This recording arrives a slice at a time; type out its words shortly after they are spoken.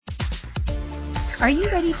Are you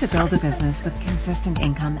ready to build a business with consistent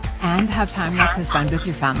income and have time left to spend with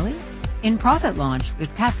your family? In Profit Launch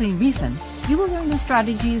with Kathleen Reason, you will learn the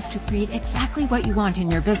strategies to create exactly what you want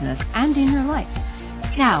in your business and in your life.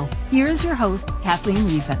 Now, here is your host, Kathleen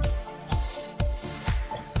Reason.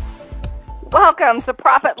 Welcome to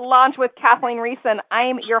Profit Launch with Kathleen Reason.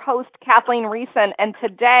 I'm your host, Kathleen Reason, and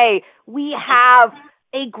today we have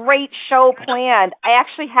a great show planned. I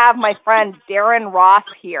actually have my friend Darren Ross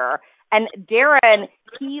here. And Darren,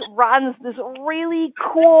 he runs this really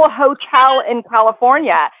cool hotel in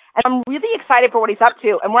California. And I'm really excited for what he's up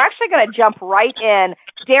to. And we're actually going to jump right in.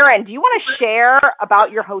 Darren, do you want to share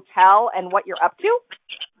about your hotel and what you're up to?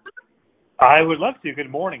 I would love to. Good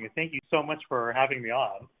morning. And thank you so much for having me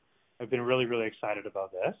on. I've been really, really excited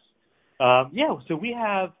about this. So we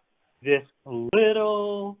have this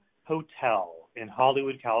little hotel in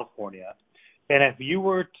Hollywood, California. And if you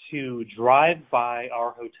were to drive by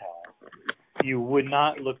our hotel, you would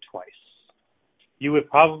not look twice. You would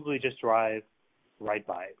probably just drive right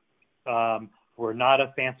by it. We're not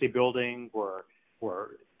a fancy building. We're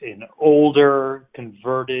an older,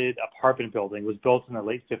 converted apartment building. It was built in the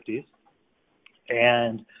late 50s.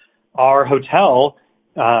 And our hotel,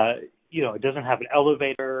 it doesn't have an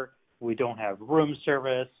elevator. We don't have room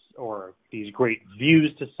service or these great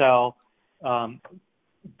views to sell.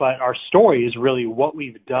 But our story is really what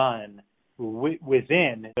we've done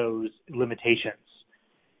within those limitations.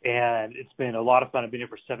 And it's been a lot of fun. I've been here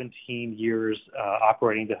for 17 years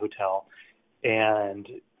operating the hotel. And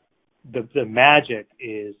the magic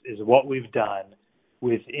is what we've done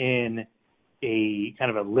within a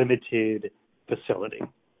kind of a limited facility.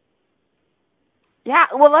 Yeah,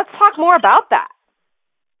 well, let's talk more about that.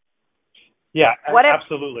 Yeah,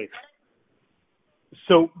 absolutely.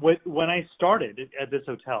 So when I started at this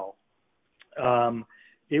hotel,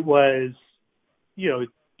 it was,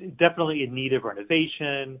 definitely in need of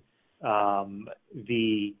renovation.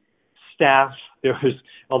 The staff, there was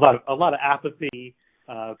a lot of apathy.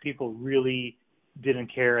 People really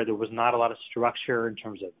didn't care. There was not a lot of structure in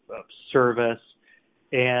terms of service.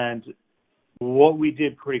 And what we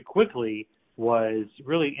did pretty quickly was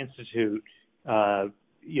really institute,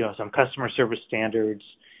 some customer service standards.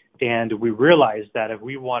 And we realized that if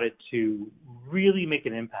we wanted to really make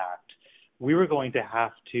an impact, we were going to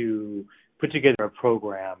have to put together a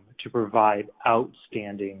program to provide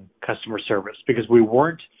outstanding customer service because we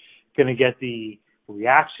weren't going to get the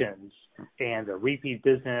reactions and the repeat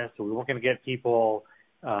business. So we weren't going to get people,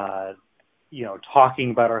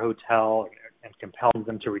 talking about our hotel and compelling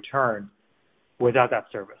them to return without that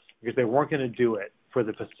service because they weren't going to do it for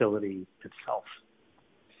the facility itself.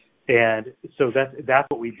 And so that's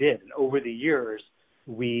what we did. And over the years,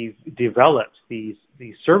 we've developed these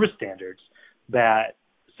service standards that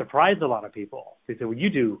surprised a lot of people. They said, well, you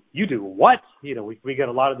do what? We get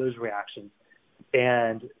a lot of those reactions.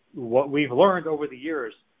 And what we've learned over the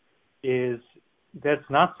years is that's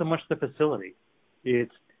not so much the facility.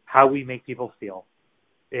 It's how we make people feel.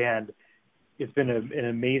 And it's been an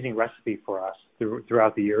amazing recipe for us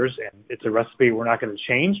throughout the years. And it's a recipe we're not going to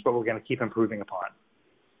change, but we're going to keep improving upon.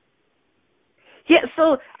 Yeah,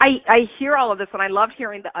 so I hear all of this, and I love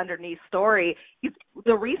hearing the underneath story.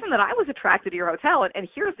 The reason that I was attracted to your hotel, and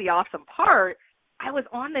here's the awesome part, I was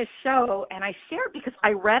on this show, and I shared because I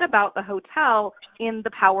read about the hotel in The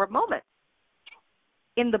Power of Moment,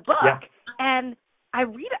 in the book. Yeah. And I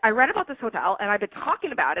read about this hotel, and I've been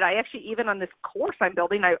talking about it. I actually, even on this course I'm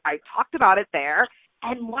building, I talked about it there.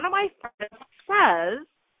 And one of my friends says,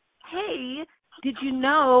 hey, did you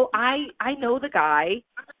know I know the guy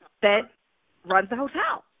that runs the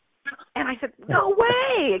hotel? And I said, no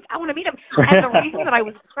way, I want to meet him. And the reason that I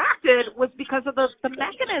was attracted was because of the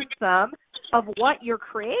mechanism of what you're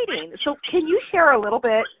creating. So can you share a little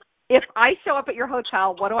bit, if I show up at your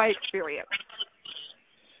hotel, what do I experience?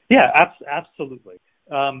 Yeah, absolutely.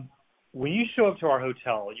 When you show up to our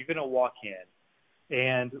hotel, you're going to walk in,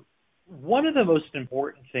 and one of the most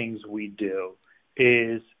important things we do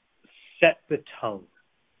is set the tone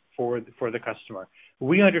for the customer.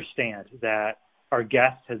 We understand that our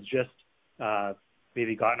guest has just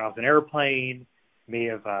maybe gotten off an airplane, may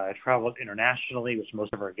have traveled internationally, which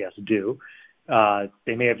most of our guests do.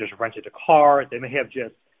 They may have just rented a car. They may have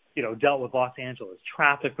just, dealt with Los Angeles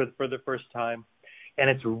traffic for the first time. And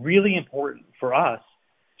it's really important for us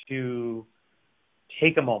to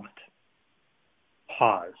take a moment,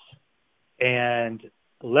 pause, and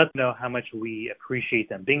let them know how much we appreciate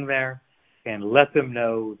them being there, and let them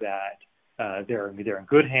know that they're in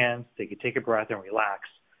good hands. They can take a breath and relax,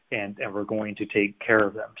 and we're going to take care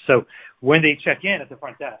of them. So when they check in at the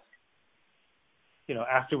front desk,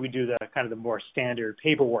 after we do the kind of the more standard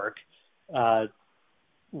paperwork,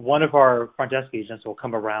 one of our front desk agents will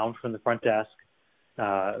come around from the front desk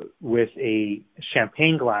with a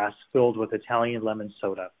champagne glass filled with Italian lemon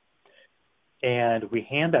soda. And we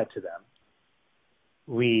hand that to them.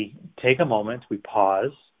 We take a moment, we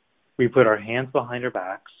pause, we put our hands behind our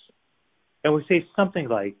backs, and we say something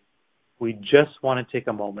like, we just want to take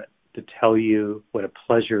a moment to tell you what a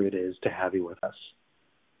pleasure it is to have you with us.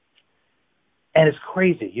 And it's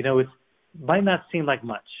crazy. It might not seem like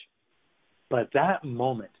much, but that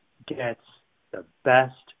moment gets the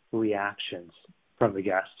best reactions from the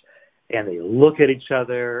guests. And they look at each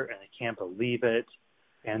other and they can't believe it.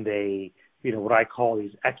 And they, what I call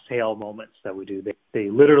these exhale moments that we do, they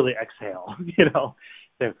literally exhale,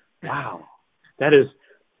 They're, wow, that is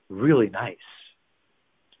really nice.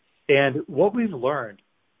 And what we've learned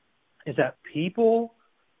is that people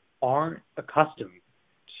aren't accustomed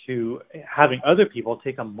to having other people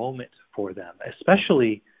take a moment for them,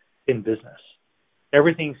 especially in business.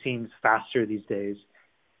 Everything seems faster these days.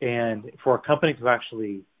 And for a company to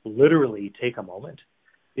actually literally take a moment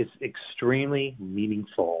is extremely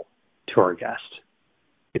meaningful to our guest.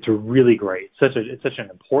 It's really great. It's such an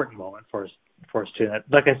important moment for us to.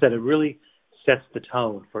 Like I said, it really sets the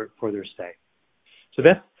tone for their stay. So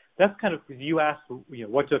that's kind of, you asked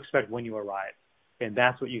what to expect when you arrive, and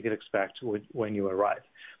that's what you can expect when you arrive.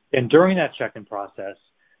 And during that check-in process,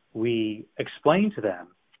 we explain to them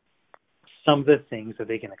some of the things that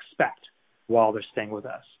they can expect while they're staying with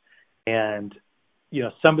us. And,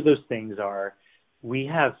 some of those things are, we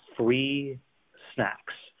have free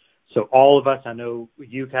snacks. So all of us, I know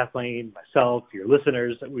you, Kathleen, myself, your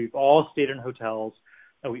listeners, we've all stayed in hotels,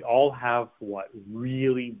 and we all have what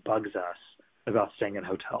really bugs us about staying in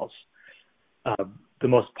hotels. The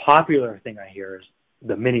most popular thing I hear is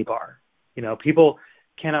the mini bar. People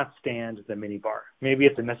cannot stand the mini bar. Maybe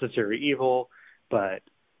it's a necessary evil, but,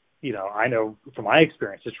 I know from my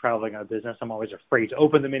experience of traveling on business, I'm always afraid to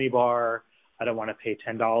open the mini bar. I don't want to pay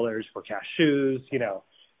 $10 for cashews,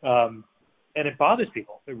 and it bothers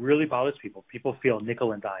people. It really bothers people. People feel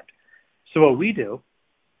nickel and dimed. So what we do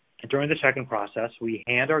during the check-in process, we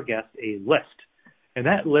hand our guests a list, and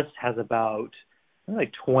that list has about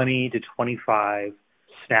 20 to 25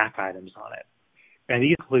 snack items on it. And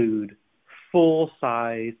these include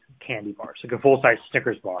full-size candy bars, like a full-size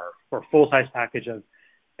Snickers bar, or a full-size package of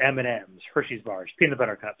M&Ms, Hershey's bars, peanut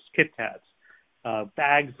butter cups, Kit Kats,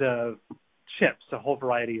 bags of chips, a whole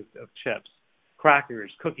variety of chips,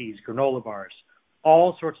 crackers, cookies, granola bars,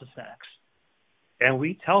 all sorts of snacks. And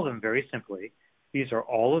we tell them very simply, these are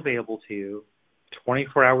all available to you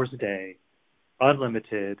 24 hours a day,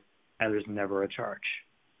 unlimited, and there's never a charge.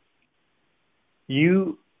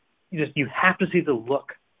 You have to see the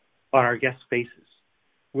look on our guests' faces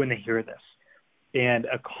when they hear this. And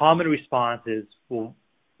a common response is, well,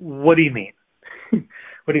 what do you mean?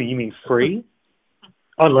 What do you mean free?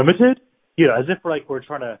 Unlimited? As if we're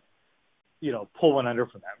trying to, pull one under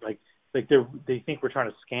from them. Like they think we're trying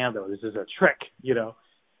to scam them. This is a trick,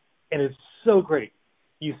 And it's so great.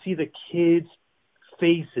 You see the kids'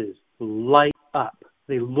 faces light up.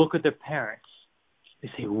 They look at their parents. They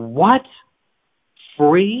say, what?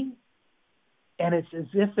 Free? And it's as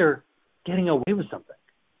if they're getting away with something.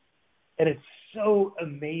 And it's so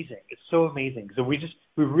amazing. It's so amazing. So we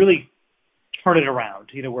really turn it around,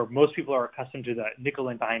 where most people are accustomed to that nickel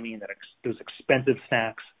and diming, those expensive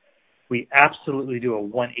snacks. We absolutely do a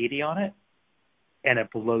 180 on it, and it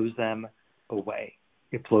blows them away.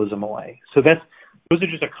 It blows them away. So those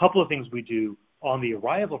are just a couple of things we do on the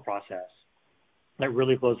arrival process that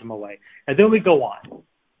really blows them away. And then we go on,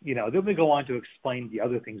 to explain the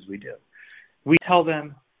other things we do. We tell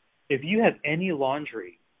them, if you have any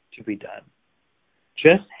laundry to be done,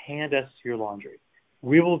 just hand us your laundry.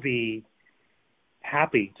 We will be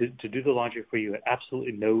happy to do the laundry for you at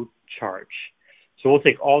absolutely no charge. So we'll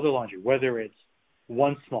take all the laundry, whether it's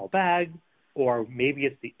one small bag or maybe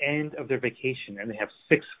it's the end of their vacation and they have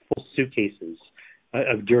 6 full suitcases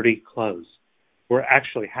of dirty clothes. We're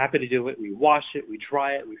actually happy to do it. We wash it, we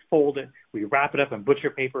dry it, we fold it, we wrap it up in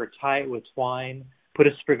butcher paper, tie it with twine, put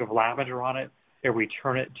a sprig of lavender on it, and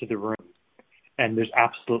return it to the room. And there's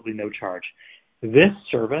absolutely no charge. This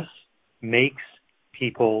service makes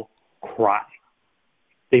people cry.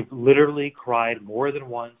 They've literally cried more than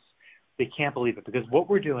once. They can't believe it because what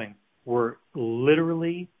we're doing, we're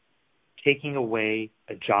literally taking away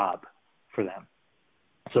a job for them.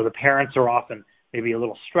 So the parents are often maybe a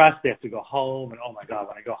little stressed. They have to go home, and oh my God,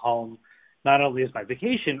 when I go home, not only is my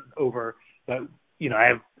vacation over, but I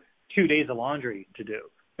have 2 days of laundry to do.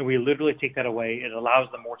 And we literally take that away. It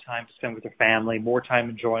allows them more time to spend with their family, more time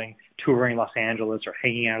enjoying touring Los Angeles or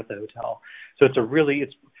hanging out at the hotel. So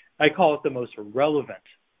I call it the most relevant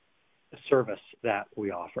service that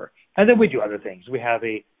we offer. And then we do other things. We have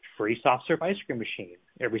a free soft serve ice cream machine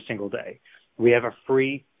every single day. We have a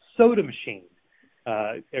free soda machine,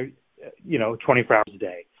 24 hours a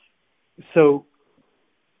day. So,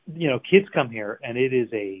 kids come here and it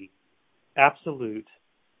is a absolute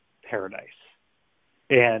paradise.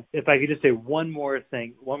 And if I could just say one more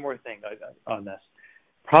thing on this,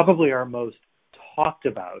 probably our most talked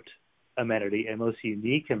about amenity and most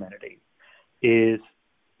unique amenity is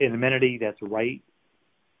an amenity that's right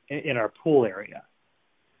in our pool area.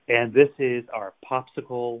 And this is our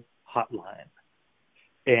popsicle hotline.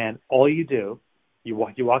 And all you do, you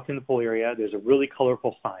walk in the pool area, there's a really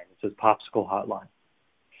colorful sign that says popsicle hotline.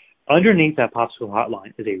 Underneath that popsicle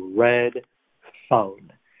hotline is a red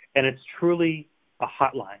phone. And it's truly a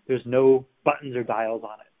hotline. There's no buttons or dials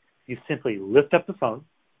on it. You simply lift up the phone,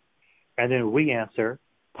 and then we answer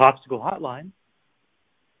popsicle hotline,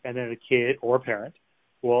 and then a kid or a parent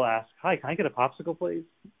will ask, "Hi, can I get a popsicle, please?"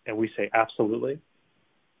 And we say, "Absolutely."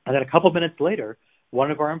 And then a couple minutes later,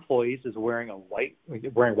 one of our employees is wearing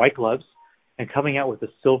white gloves and coming out with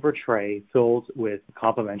a silver tray filled with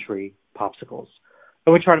complimentary popsicles.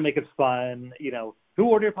 And we try to make it fun. Who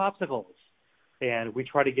ordered popsicles? And we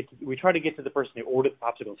try to get to the person who ordered the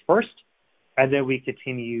popsicles first, and then we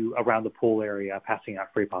continue around the pool area passing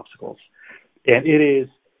out free popsicles. And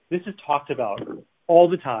this is talked about all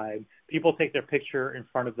the time. People take their picture in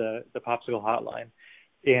front of the popsicle hotline,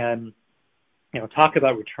 and talk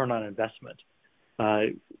about return on investment.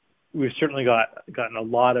 We've certainly gotten a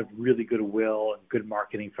lot of really goodwill and good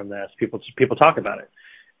marketing from this. People talk about it,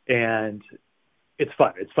 and it's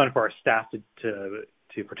fun. It's fun for our staff to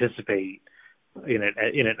participate in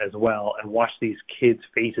it as well, and watch these kids'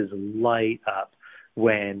 faces light up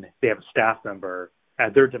when they have a staff member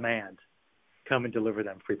at their demand come and deliver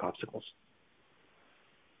them free popsicles.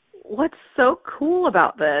 What's so cool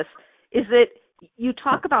about this is that you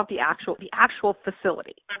talk about the actual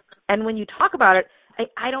facility, and when you talk about it,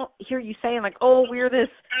 I don't hear you saying like, "Oh, we're this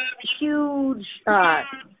huge,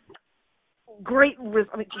 great."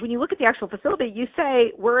 I mean, when you look at the actual facility, you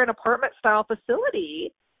say we're an apartment-style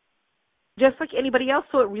facility, just like anybody else.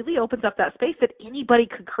 So it really opens up that space that anybody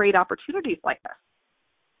could create opportunities like this.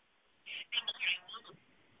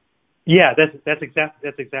 Yeah, that's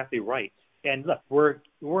exactly right. And look, we're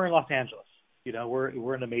in Los Angeles.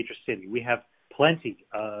 We're in a major city. We have plenty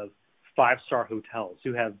of 5-star hotels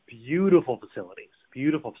who have beautiful facilities.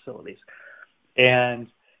 And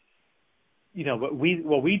what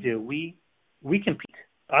we do, we compete.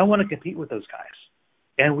 I want to compete with those guys,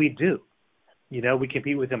 and we do. We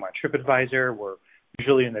compete with them on TripAdvisor. We're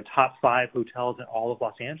usually in the top 5 hotels in all of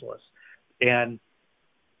Los Angeles, and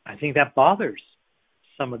I think that bothers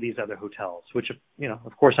some of these other hotels, which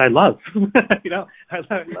of course I love. I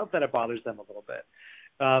love that it bothers them a little bit.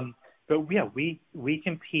 But yeah, we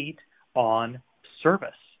compete on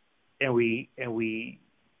service, and we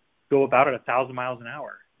go about it 1,000 miles an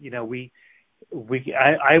hour.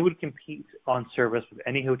 I would compete on service with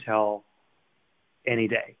any hotel any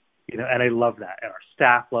day. And I love that, and our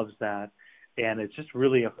staff loves that, and it's just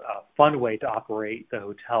really a fun way to operate the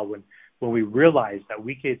hotel when we realize that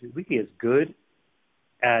we get as good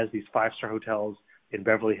as these 5-star hotels in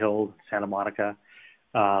Beverly Hills, Santa Monica,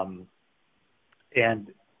 and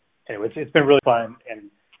anyway, it's been really fun,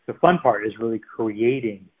 and the fun part is really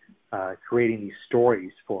creating these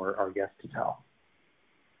stories for our guests to tell.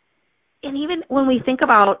 And even when we think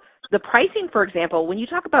about the pricing, for example, when you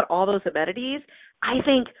talk about all those amenities, I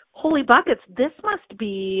think, holy buckets, this must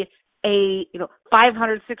be a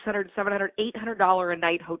 $500, $600, $700, $800 a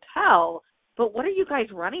night hotel. But what are you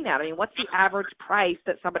guys running at? I mean, what's the average price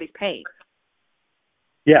that somebody's paying?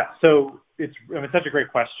 Yeah, so it's such a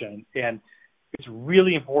great question, and it's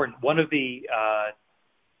really important. One of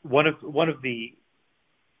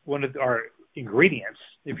our ingredients,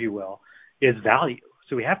 if you will, is value.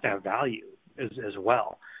 So we have to have value as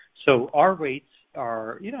well. So our rates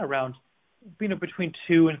are around between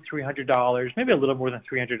 $200 and $300, maybe a little more than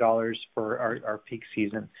 $300 for our peak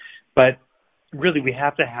season. But really, we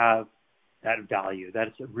have to have that value. That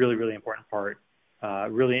is a really, really important part,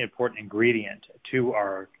 really important ingredient to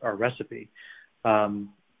our recipe. And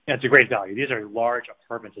it's a great value. These are large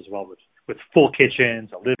apartments as well with full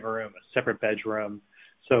kitchens, a living room, a separate bedroom.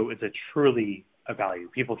 So it's truly a value.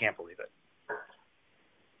 People can't believe it.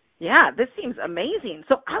 Yeah, this seems amazing.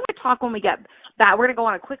 So I want to talk when we get back. We're going to go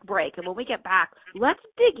on a quick break, and when we get back, let's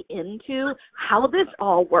dig into how this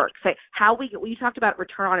all works. Like you talked about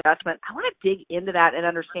return on investment. I want to dig into that and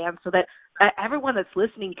understand so that everyone that's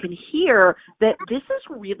listening can hear that this is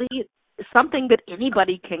really something that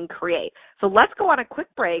anybody can create. So let's go on a quick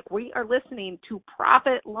break. We are listening to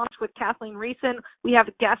Profit Launch with Kathleen Reason. We have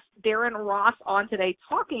guest Darren Ross on today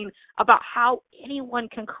talking about how anyone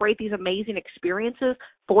can create these amazing experiences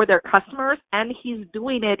for their customers, and he's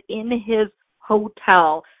doing it in his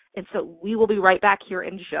hotel. And so we will be right back here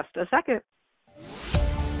in just a second.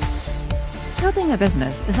 Building a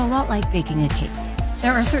business is a lot like baking a cake.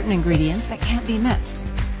 There are certain ingredients that can't be missed.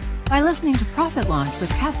 By listening to Profit Launch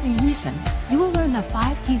with Kathleen Reason, you will learn the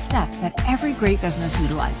 5 key steps that every great business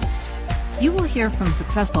utilizes. You will hear from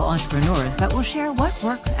successful entrepreneurs that will share what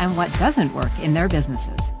works and what doesn't work in their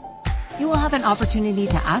businesses. You will have an opportunity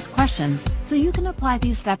to ask questions so you can apply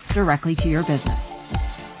these steps directly to your business.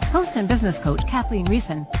 Host and business coach Kathleen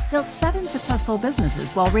Reason built 7 successful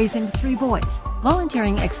businesses while raising 3 boys,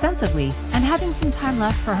 volunteering extensively, and having some time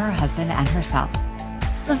left for her husband and herself.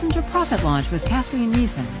 Listen to Profit Launch with Kathleen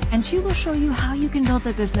Reason, and she will show you how you can build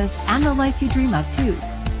the business and the life you dream of, too.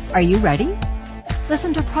 Are you ready?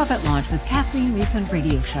 Listen to Profit Launch with Kathleen Reason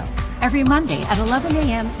radio show every Monday at 11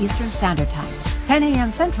 a.m. Eastern Standard Time, 10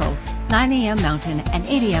 a.m. Central, 9 a.m. Mountain, and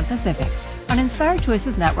 8 a.m. Pacific on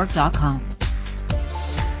InspiredChoicesNetwork.com.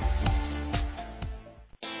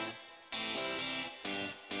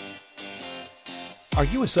 Are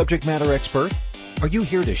you a subject matter expert? Are you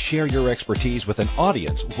here to share your expertise with an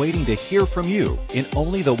audience waiting to hear from you in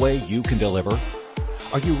only the way you can deliver?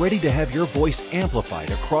 Are you ready to have your voice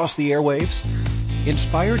amplified across the airwaves?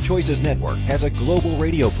 Inspired Choices Network has a global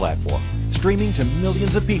radio platform streaming to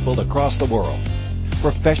millions of people across the world.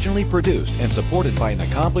 Professionally produced and supported by an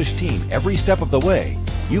accomplished team every step of the way,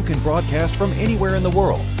 you can broadcast from anywhere in the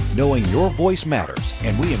world, knowing your voice matters,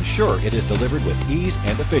 and we ensure it is delivered with ease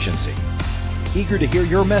and efficiency. Eager to hear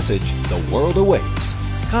your message, the world awaits.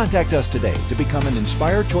 Contact us today to become an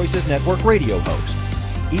Inspired Choices Network radio host.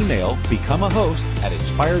 Email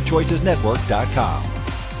becomeahost@inspiredchoicesnetwork.com.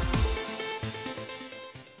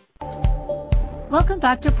 Welcome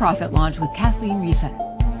back to Profit Launch with Kathleen Reason.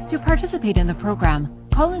 To participate in the program,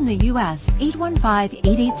 call in the U.S.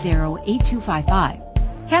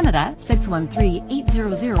 815-880-8255, Canada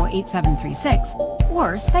 613-800-8736,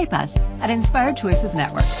 or Skype us at Inspired Choices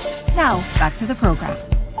Network. Now, back to the program.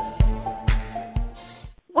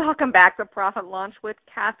 Welcome back to Profit Launch with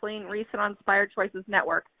Kathleen Reason on Inspired Choices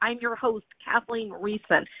Network. I'm your host, Kathleen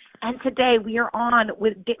Reason, and today we are on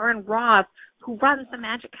with Darren Ross, who runs the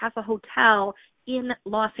Magic Castle Hotel in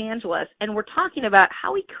Los Angeles, and we're talking about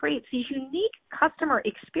how he creates these unique customer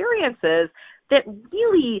experiences that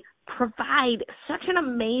really provide such an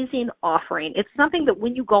amazing offering. It's something that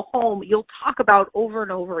when you go home, you'll talk about over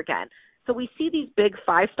and over again. So we see these big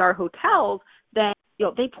 5-star hotels that, you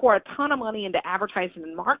know, they pour a ton of money into advertising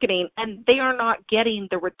and marketing, and they are not getting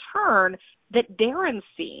the return that Darren's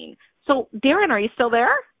seeing. So, Darren, are you still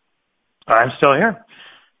there? I'm still here.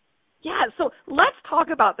 Yeah, so let's talk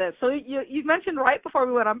about this. So you mentioned right before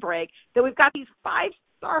we went on break that we've got these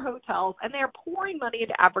 5-star hotels, and they're pouring money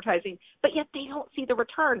into advertising, but yet they don't see the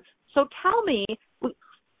return. So tell me,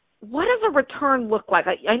 what does a return look like?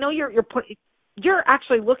 I know you're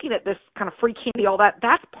actually looking at this kind of free candy, all that.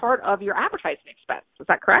 That's part of your advertising expense. Is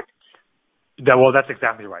that correct? Well, that's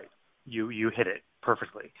exactly right. You hit it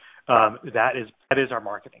perfectly. That is our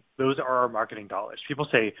marketing. Those are our marketing dollars. People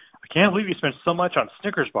say, I can't believe you spent so much on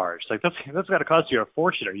Snickers bars. Like, that's got to cost you a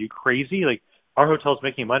fortune. Are you crazy? Like, our hotel's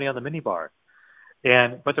making money on the mini bar.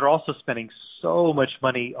 But they're also spending so much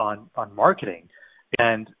money on marketing.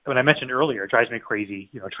 And when I mentioned earlier, it drives me crazy,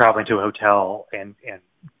 traveling to a hotel and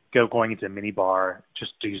going into a mini bar,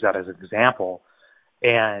 just to use that as an example.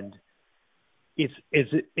 And it's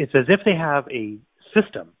as if they have a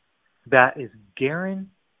system that is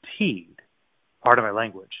guaranteed, pardon my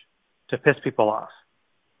language, to piss people off.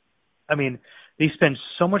 I mean, they spend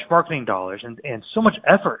so much marketing dollars and so much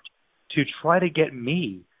effort to try to get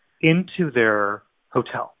me into their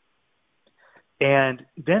hotel. And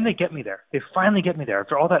then they get me there. They finally get me there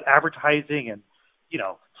after all that advertising and,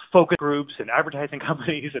 focus groups and advertising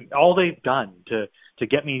companies and all they've done to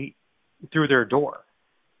get me through their door.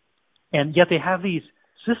 And yet they have these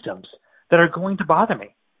systems that are going to bother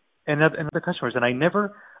me and other customers. And I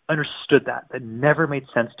never understood that. That never made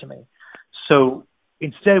sense to me. So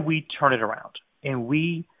instead we turn it around and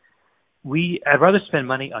I'd rather spend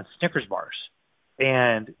money on Snickers bars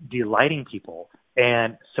and delighting people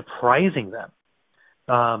and surprising them,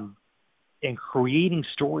 and creating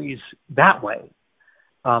stories that way,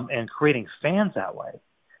 and creating fans that way,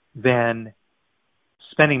 than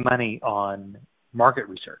spending money on market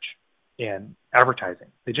research and advertising.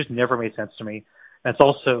 They just never made sense to me. And it's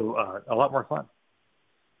also a lot more fun.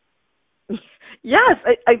 Yes.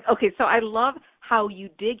 Okay, so I love how you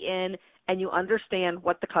dig in and you understand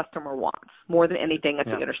what the customer wants more than anything that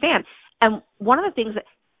you understand. And one of the things that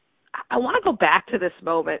I want to go back to this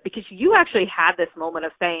moment, because you actually had this moment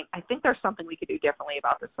of saying, I think there's something we could do differently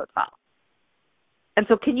about this hotel. And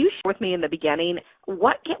so can you share with me in the beginning,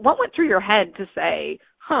 what went through your head to say,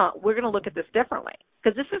 we're going to look at this differently?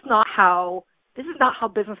 Because this is not how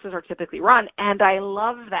businesses are typically run. And I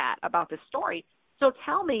love that about this story. So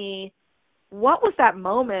tell me, what was that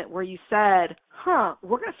moment where you said,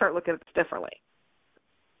 we're going to start looking at this differently?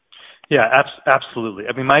 Yeah, absolutely.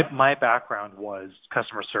 I mean, my background was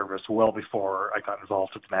customer service well before I got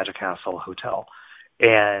involved with the Magic Castle Hotel.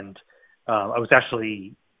 And I was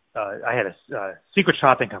actually I had a secret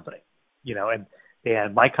shopping company,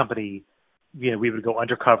 and my company, we would go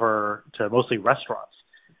undercover to mostly restaurants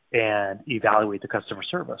and evaluate the customer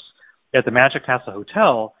service. At the Magic Castle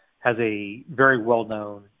Hotel has a very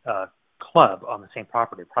well-known club on the same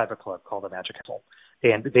property, a private club called the Magic Castle,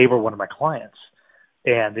 and they were one of my clients.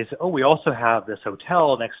 And they said, we also have this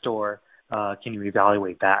hotel next door. Can you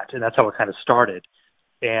evaluate that? And that's how it kind of started.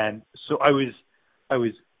 And so I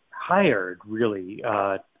was hired really,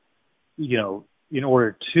 in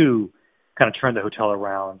order to kind of turn the hotel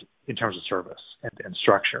around in terms of service and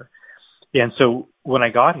structure. And so when I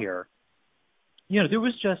got here, there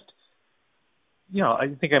was just, I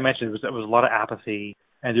think I mentioned there was a lot of apathy,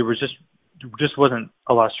 and there was just wasn't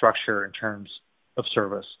a lot of structure in terms of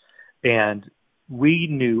service. And we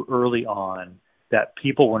knew early on that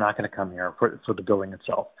people were not going to come here for the building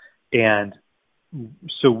itself. And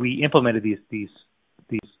so we implemented these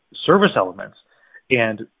service elements.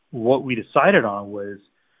 And what we decided on was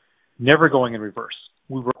never going in reverse.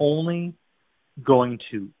 We were only going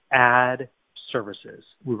to add services.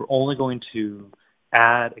 We were only going to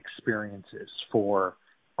add experiences for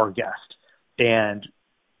our guest. And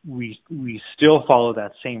we still follow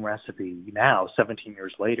that same recipe now, 17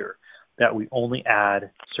 years later, that we only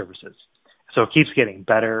add services. So it keeps getting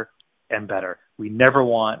better and better. We never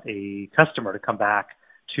want a customer to come back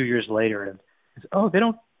 2 years later and say, they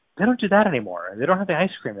don't do that anymore. They don't have the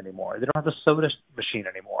ice cream anymore. They don't have the soda machine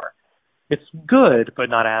anymore. It's good, but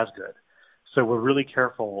not as good. So we're really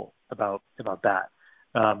careful about that.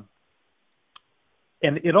 And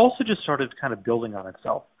it also just started kind of building on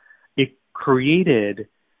itself. It created,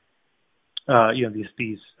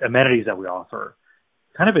 these amenities that we offer,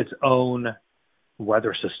 kind of its own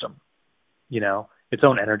weather system, its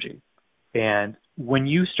own energy. And when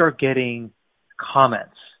you start getting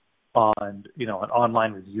comments on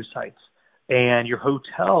online review sites, and your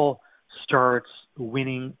hotel starts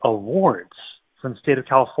winning awards from the state of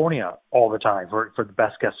California all the time for the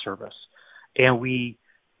best guest service, and we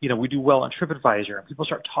do well on TripAdvisor, and people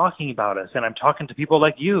start talking about us, and I'm talking to people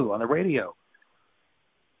like you on the radio,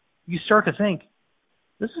 you start to think,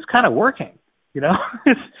 this is kind of working.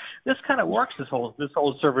 This kind of works, this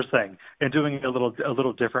whole service thing, and doing it a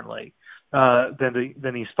little differently than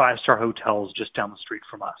these 5-star hotels just down the street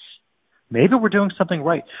from us. Maybe we're doing something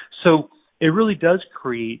right. So it really does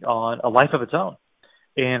create on a life of its own.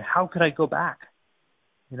 And how could I go back?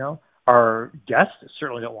 Our guests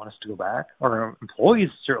certainly don't want us to go back. Our employees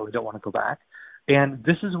certainly don't want to go back. And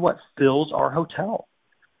this is what fills our hotel.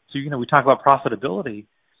 So we talk about profitability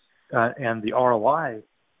and the ROI.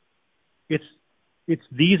 It's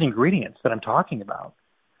these ingredients that I'm talking about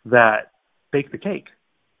that bake the cake,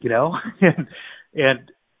 and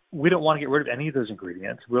we don't want to get rid of any of those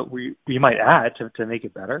ingredients. We might add to make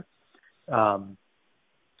it better,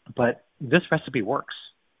 but this recipe works.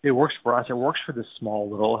 It works for us. It works for this small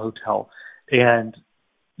little hotel. And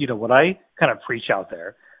what I kind of preach out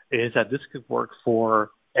there is that this could work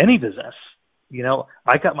for any business.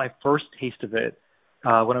 I got my first taste of it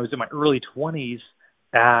when I was in my early 20s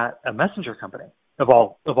at a messenger company. Of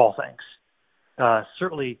all things,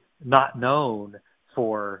 certainly not known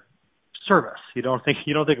for service. You don't think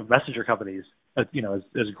of messenger companies, as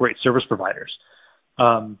great service providers.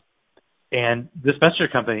 And this messenger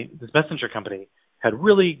company had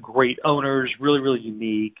really great owners, really, really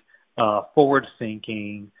unique, forward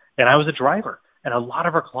thinking. And I was a driver, and a lot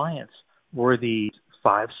of our clients were the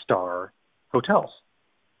 5-star hotels.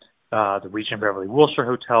 The Regent Beverly Wilshire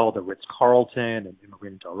Hotel, the Ritz-Carlton, and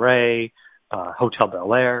Marina Del Rey, Hotel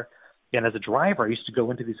Bel Air. And as a driver, I used to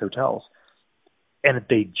go into these hotels, and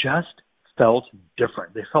they just felt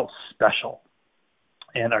different. They felt special.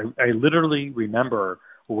 And I literally remember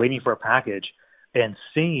waiting for a package and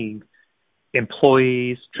seeing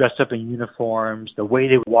employees dressed up in uniforms, the way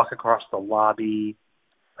they would walk across the lobby.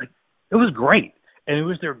 It was great. And it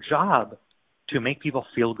was their job to make people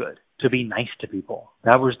feel good, to be nice to people.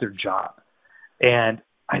 That was their job. And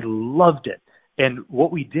I loved it. And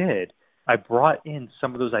what we did, I brought in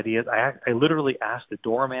some of those ideas. I literally asked the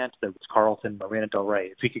doorman to the Ritz-Carlton Marina Del Rey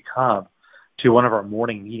if he could come to one of our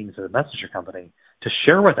morning meetings at the messenger company to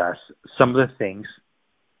share with us some of the things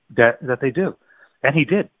that they do. And he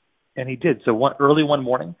did. So early one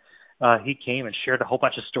morning, he came and shared a whole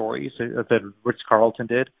bunch of stories that Ritz-Carlton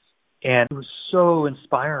did. And it was so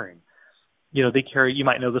inspiring. You know, you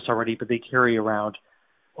might know this already, but they carry around,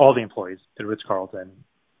 all the employees at Ritz-Carlton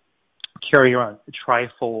carry around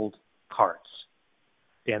trifold cards.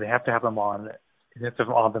 And they have to have them on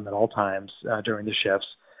them at all times during the shifts.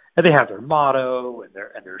 And they have their motto and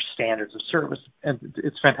their standards of service, and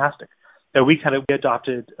it's fantastic. And we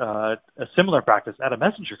adopted a similar practice at a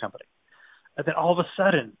messenger company. And then all of a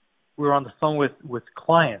sudden, we were on the phone with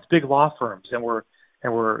clients, big law firms, and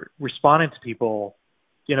we're responding to people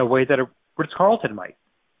in a way that a Ritz-Carlton might.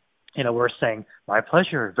 You know, we're saying, "My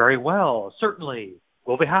pleasure, very well, certainly,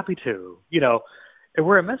 we'll be happy to." You know, and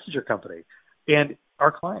we're a messenger company, and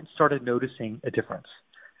our clients started noticing a difference.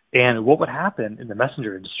 And what would happen in the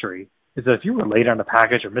messenger industry is that if you were late on a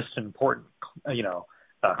package or missed an important,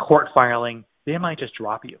 court filing, they might just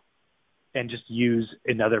drop you and just use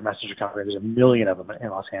another messenger company. There's a million of them in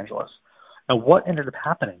Los Angeles. And what ended up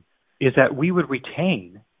happening is that we would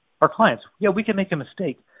retain our clients. Yeah, we could make a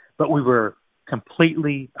mistake, but we were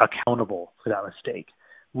completely accountable for that mistake.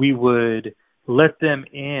 We would let them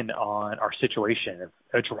in on our situation. If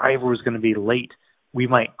a driver was going to be late, we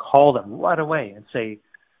might call them right away and say,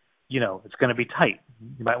 you know, it's going to be tight.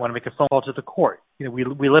 You might want to make a phone call to the court. You know,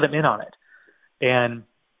 we let them in on it. And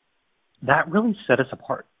that really set us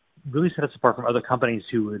apart from other companies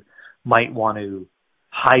who might want to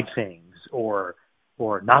hide things or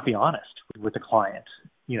not be honest with the client.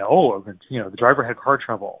 You know, the driver had car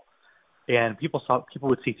trouble, and people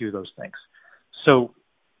would see through those things. So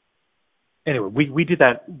anyway, we do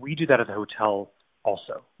that. We do that at the hotel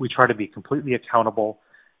also. We try to be completely accountable.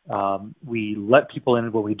 We let people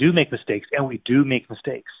in when we do make mistakes, and we do make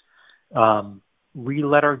mistakes. We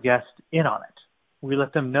let our guests in on it. We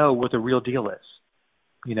let them know what the real deal is.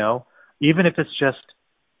 You know, even if it's just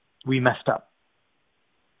we messed up.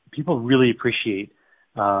 People really appreciate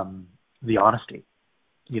the honesty.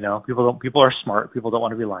 You know, people are smart. People don't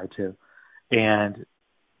want to be lied to, and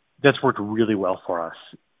that's worked really well for us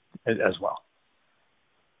as well.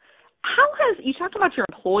 You talked about your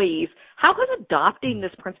employees. How has adopting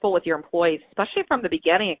this principle with your employees, especially from the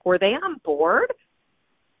beginning, were they on board?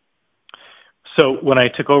 So when I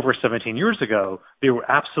took over 17 years ago, they were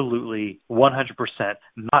absolutely 100%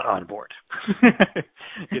 not on board.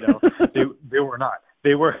 You know, they were not.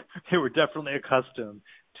 They were definitely accustomed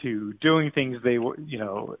to doing things the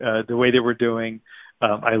way they were doing.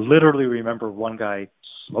 I literally remember one guy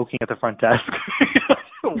smoking at the front desk.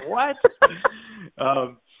 What?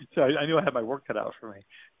 So I knew I had my work cut out for me.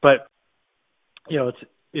 But, you know,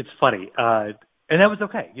 it's funny. And that was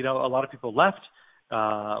okay. You know, a lot of people left.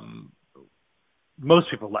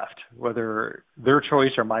 Most people left, whether their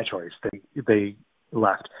choice or my choice, they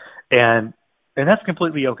left. And that's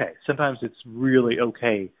completely okay. Sometimes it's really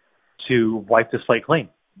okay to wipe the slate clean,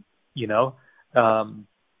 you know, and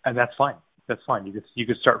that's fine. That's fine. You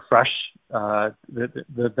could start fresh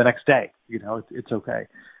the next day. You know, it's okay.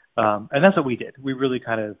 And that's what we did. We really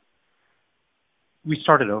we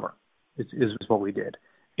started over is what we did.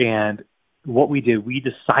 And what we did, we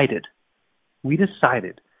decided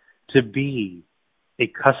to be a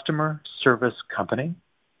customer service company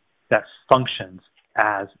that functions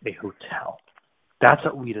as a hotel. That's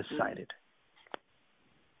what we decided.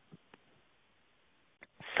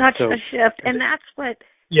 Such a shift. And that's what...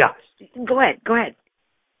 Yeah. Go ahead.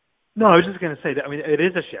 No, I was just going to say that, I mean, it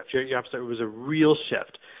is a shift. You're absolutely, it was a real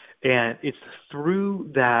shift. And it's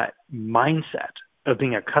through that mindset of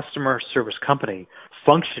being a customer service company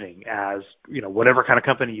functioning as, you know, whatever kind of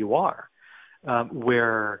company you are,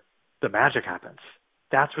 where the magic happens.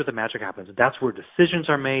 That's where the magic happens. That's where decisions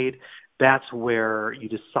are made. That's where you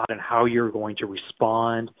decide on how you're going to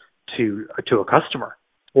respond to a customer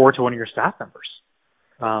or to one of your staff members.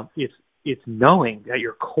 It's knowing at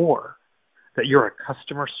your core that you're a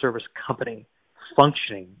customer service company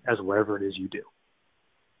functioning as whatever it is you do.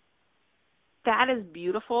 That is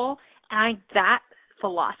beautiful. And that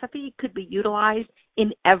philosophy could be utilized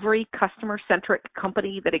in every customer-centric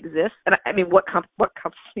company that exists. And I mean, what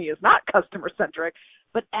company is not customer-centric?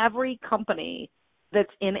 But every company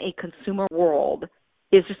that's in a consumer world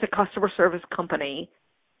is just a customer service company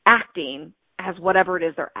acting as whatever it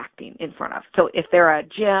is they're acting in front of. So if they're a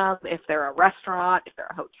gym, if they're a restaurant, if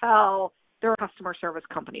they're a hotel, they're a customer service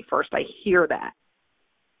company first. I hear that.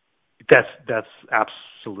 That's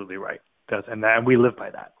absolutely right. And we live by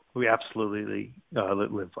that. We absolutely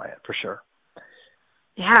live by it for sure.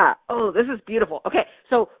 Yeah. Oh, this is beautiful. Okay,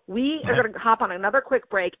 so we are going to hop on another quick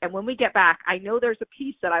break, and when we get back, I know there's a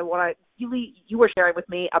piece that I want to, you were sharing with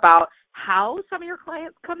me about how some of your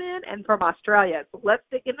clients come in and from Australia. So let's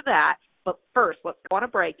dig into that. But first, let's go on a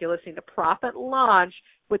break. You're listening to Profit Launch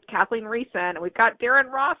with Kathleen Reeson, and we've got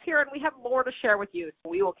Darren Ross here, and we have more to share with you. So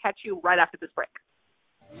we will catch you right after this break.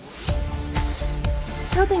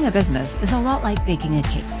 Building a business is a lot like baking a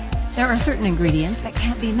cake. There are certain ingredients that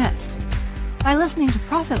can't be missed. By listening to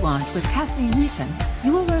Profit Launch with Kathleen Reeson,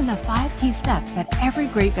 you will learn the 5 key steps that every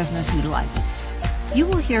great business utilizes. You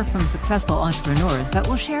will hear from successful entrepreneurs that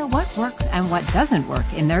will share what works and what doesn't work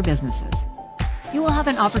in their businesses. You will have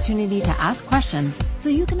an opportunity to ask questions so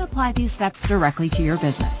you can apply these steps directly to your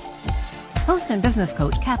business. Host and business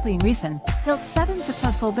coach Kathleen Reeson built 7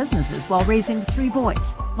 successful businesses while raising 3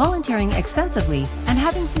 boys, volunteering extensively, and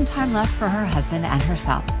having some time left for her husband and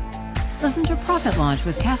herself. Listen to Profit Launch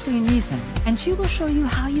with Kathleen Reeson, and she will show you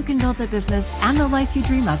how you can build the business and the life you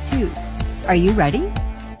dream of, too. Are you ready?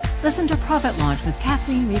 Listen to Profit Launch with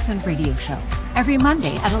Kathleen Reeson radio show every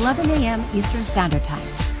Monday at 11 a.m. Eastern Standard Time,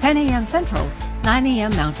 10 a.m. Central, 9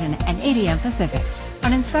 a.m. Mountain, and 8 a.m. Pacific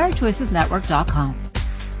on InspiredChoicesNetwork.com.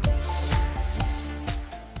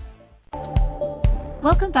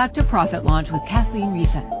 Welcome back to Profit Launch with Kathleen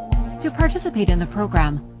Reeson. To participate in the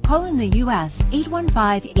program, call in the U.S.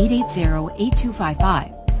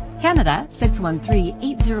 815-880-8255, Canada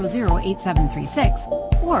 613-800-8736,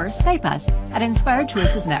 or Skype us at Inspired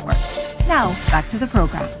Choices Network. Now, back to the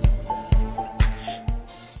program.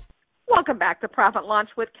 Welcome back to Profit Launch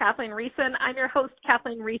with Kathleen Reeson. I'm your host,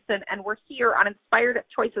 Kathleen Reeson, and we're here on Inspired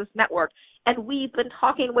Choices Network. And we've been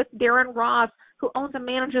talking with Darren Ross, who owns and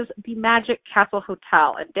manages the Magic Castle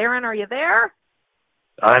Hotel. And Darren, are you there?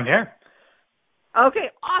 I'm here.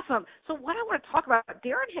 Okay, awesome. So what I want to talk about,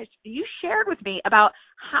 Darren, you shared with me about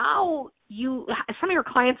how some of your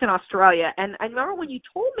clients in Australia, and I remember when you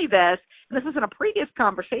told me this, and this was in a previous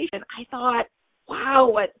conversation, I thought,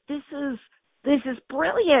 wow, this is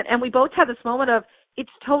brilliant. And we both had this moment of,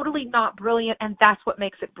 it's totally not brilliant, and that's what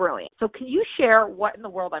makes it brilliant. So can you share what in the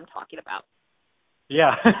world I'm talking about?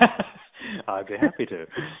 Yeah, I'd be happy to.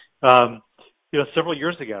 Several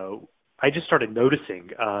years ago, I just started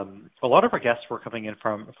noticing a lot of our guests were coming in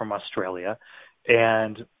from Australia,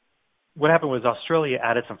 and what happened was Australia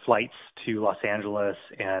added some flights to Los Angeles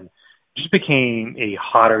and just became a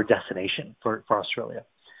hotter destination for Australia.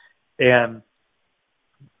 And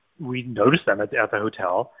we noticed them at the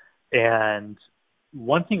hotel, and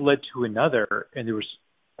one thing led to another, and there was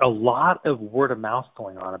a lot of word of mouth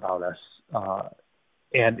going on about us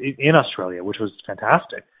and in Australia, which was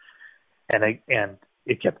fantastic. And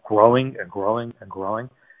it kept growing and growing and growing.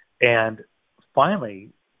 And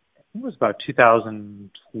finally, I think it was about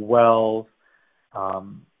 2012,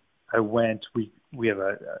 we have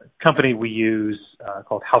a company we use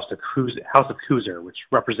called House of Cruiser, which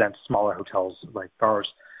represents smaller hotels like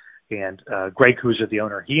ours. And Greg Cruiser, the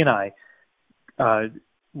owner, he and I,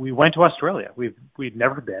 we went to Australia. We'd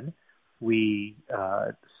never been. We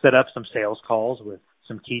set up some sales calls with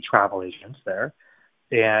some key travel agents there.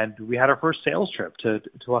 And we had our first sales trip to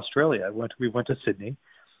Australia. We went to Sydney,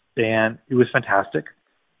 and it was fantastic.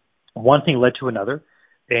 One thing led to another,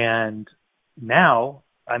 and now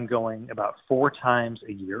I'm going about 4 times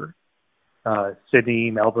a year.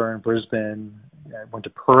 Sydney, Melbourne, Brisbane. I went to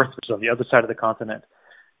Perth, which is on the other side of the continent,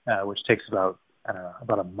 which takes about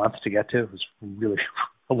a month to get to. It was really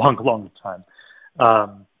a long time.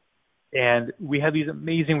 And we have these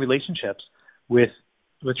amazing relationships with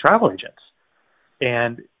travel agents.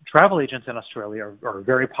 And travel agents in Australia are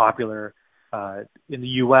very popular. In the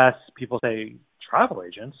U.S., people say, travel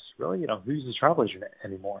agents? Really? Who uses travel agent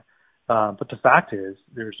anymore? But the fact is,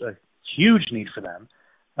 there's a huge need for them.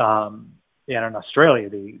 And in Australia,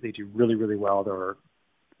 they do really, really well. They're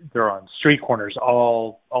on street corners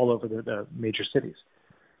all over the major cities.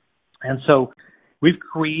 And so we've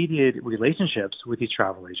created relationships with these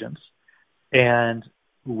travel agents, and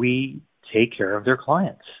we take care of their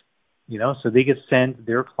clients. So they can send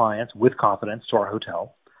their clients with confidence to our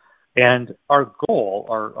hotel. And our goal,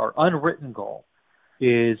 our unwritten goal,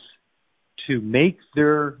 is to make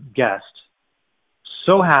their guest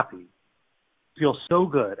so happy, feel so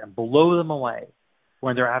good, and blow them away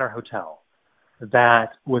when they're at our hotel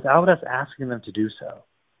that without us asking them to do so,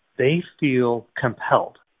 they feel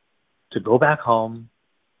compelled to go back home,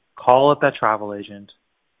 call up that travel agent,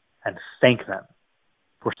 and thank them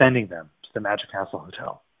for sending them to the Magic Castle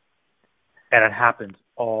Hotel. And it happens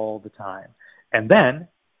all the time. And then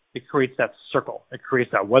it creates that circle. It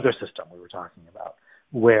creates that weather system we were talking about,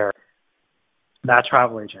 where that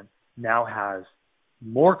travel agent now has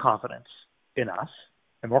more confidence in us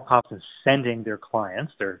and more confidence sending their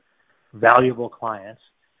clients, their valuable clients,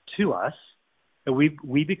 to us, and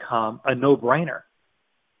we become a no-brainer,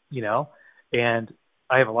 And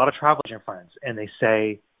I have a lot of travel agent friends, and they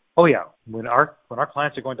say, "Oh yeah, when our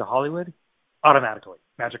clients are going to Hollywood, automatically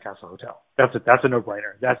Magic Castle Hotel. That's a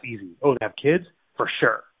no-brainer. That's easy. Oh, they have kids for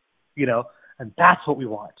sure, and that's what we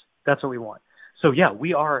want. That's what we want." So yeah, we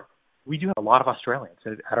do have a lot of Australians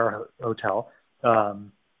at our hotel.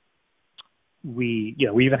 We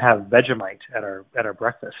even have Vegemite at our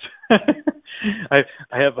breakfast. I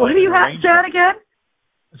have. What do you have, Jen, again?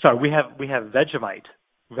 Sorry, we have Vegemite.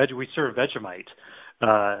 We serve Vegemite,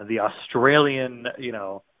 the Australian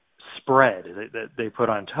spread that they put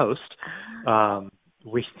on toast.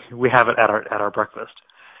 We have it at our breakfast,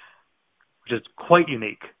 which is quite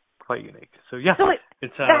unique. So yeah,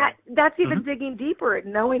 that's even digging deeper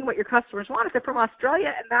and knowing what your customers want. If they're from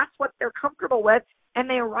Australia and that's what they're comfortable with, and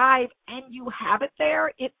they arrive and you have it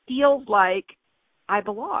there, it feels like I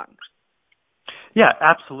belong. Yeah,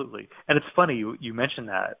 absolutely. And it's funny you mentioned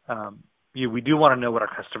that. We do want to know what our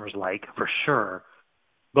customers like for sure,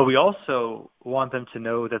 but we also want them to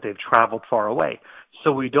know that they've traveled far away.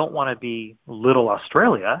 So we don't want to be little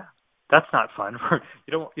Australia. That's not fun.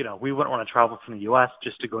 We wouldn't want to travel from the U.S.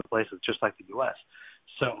 just to go to places just like the U.S.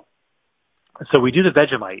 So we do the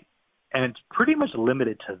Vegemite, and it's pretty much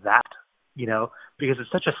limited to that, because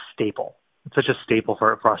it's such a staple. It's such a staple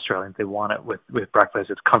for Australians. They want it with breakfast.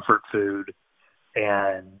 It's comfort food,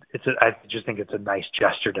 and I just think it's a nice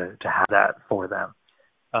gesture to have that for them.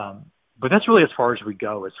 But that's really as far as we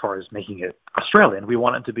go as far as making it Australian. We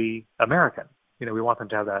want it to be American. We want them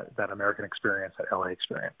to have that American experience, that LA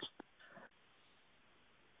experience.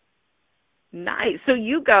 Nice. So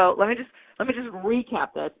you go, let me just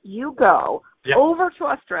recap this. You go over to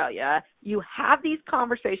Australia, you have these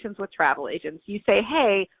conversations with travel agents. You say,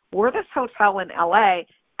 "Hey, we're this hotel in LA,"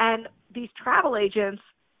 and these travel agents,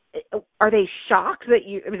 are they shocked that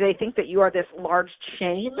they think that you are this large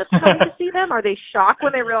chain that's coming to see them? Are they shocked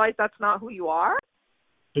when they realize that's not who you are?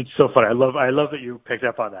 It's so funny. I love that you picked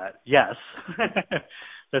up on that. Yes.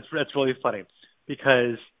 That's really funny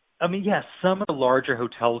because yes, some of the larger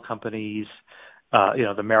hotel companies,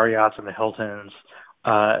 the Marriotts and the Hiltons,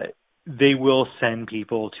 they will send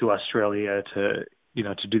people to Australia to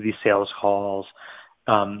do these sales calls.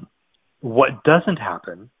 What doesn't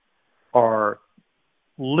happen are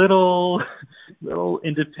little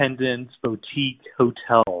independent boutique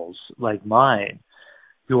hotels like mine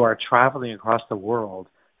who are traveling across the world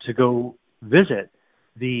to go visit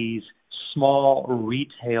these small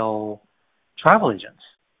retail travel agents.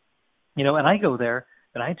 And I go there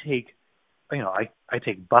and I take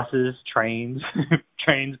buses, trains,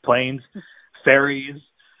 planes, ferries,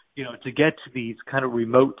 to get to these kind of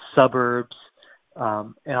remote suburbs.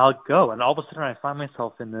 And I'll go, and all of a sudden I find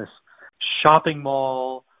myself in this shopping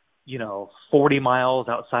mall, 40 miles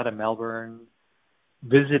outside of Melbourne,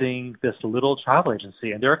 visiting this little travel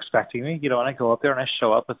agency, and they're expecting me, and I go up there and I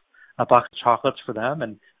show up with a box of chocolates for them,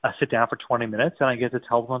 and I sit down for 20 minutes and I get to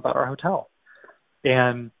tell them about our hotel.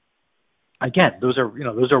 And again, those are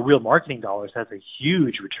real marketing dollars. That's a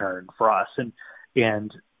huge return for us.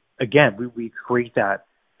 And again, we create that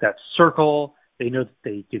circle. They know that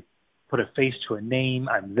they could put a face to a name.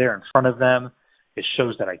 I'm there in front of them. It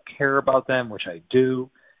shows that I care about them, which I do.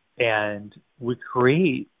 And we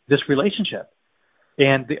create this relationship.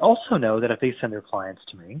 And they also know that if they send their clients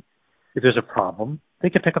to me, if there's a problem, they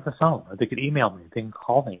could pick up the phone or they could email me. They can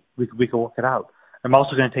call me. We could work it out. I'm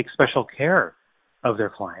also going to take special care of their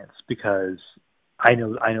clients because I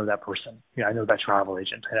know that person. I know that travel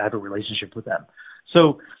agent. I have a relationship with them.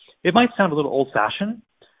 So it might sound a little old-fashioned,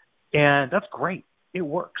 and that's great. It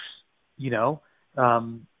works.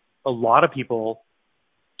 A lot of people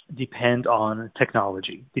depend on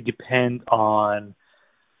technology. They depend on,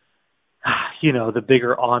 the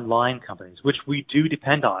bigger online companies, which we do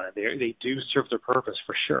depend on. They do serve their purpose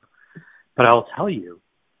for sure. But I'll tell you,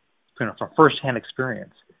 from firsthand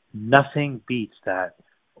experience, nothing beats that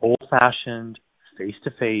old-fashioned,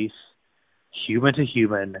 face-to-face,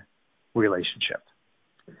 human-to-human relationship.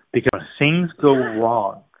 Because when things go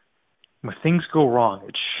wrong,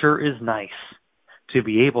 it sure is nice to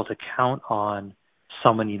be able to count on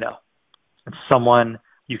someone you know, and someone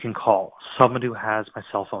you can call, someone who has my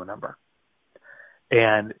cell phone number.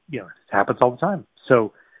 And, it happens all the time.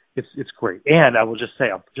 So it's great. And I will just say,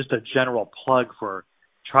 just a general plug for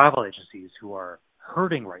travel agencies who are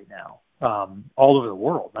hurting right now, all over the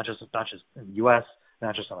world, not just in the U.S.,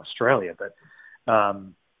 not just in Australia, but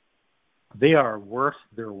they are worth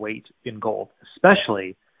their weight in gold,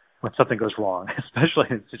 especially when something goes wrong, especially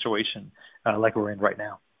in a situation like we're in right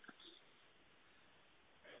now.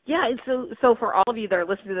 Yeah, and so for all of you that are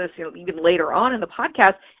listening to this, even later on in the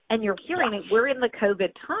podcast, and you're hearing it, we're in the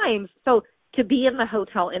COVID times, so to be in the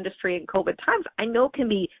hotel industry in COVID times, I know can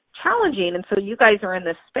be challenging, and so you guys are in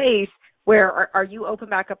this space where are you open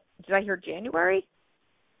back up? Did I hear January?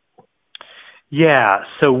 Yeah,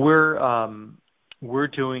 so we're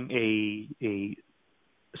doing a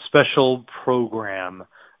special program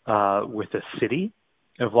with the city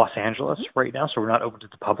of Los Angeles right now, so we're not open to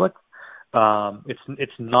the public.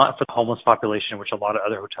 It's not for the homeless population, which a lot of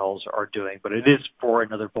other hotels are doing, but it is for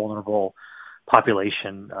another vulnerable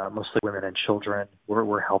population, mostly women and children.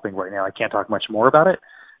 We're helping right now. I can't talk much more about it,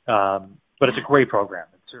 but it's a great program.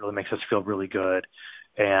 It certainly makes us feel really good.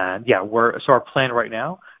 And yeah, so our plan right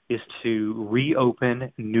now is to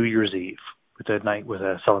reopen New Year's Eve with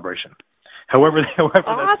a celebration. However Awesome.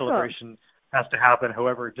 That celebration has to happen,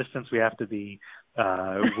 however distance we have to be,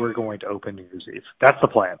 we're going to open New Year's Eve. That's the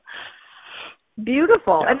plan.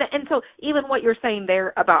 Beautiful. Yeah. And so even what you're saying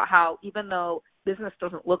there about how even though business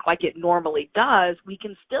doesn't look like it normally does, we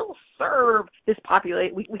can still serve this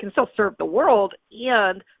population. We can still serve the world,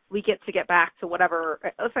 and we get to get back to whatever,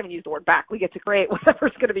 let's not even use the word back, we get to create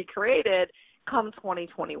whatever's going to be created come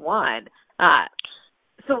 2021.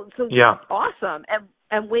 So yeah. Awesome.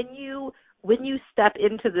 And when you step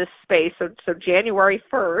into this space, so January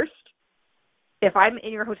 1st, if I'm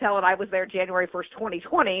in your hotel and I was there January 1st,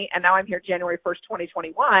 2020, and now I'm here January 1st,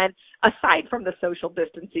 2021, aside from the social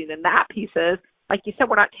distancing and that pieces, like you said,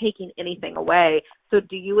 we're not taking anything away. So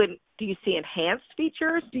do you see enhanced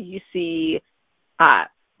features? Do you see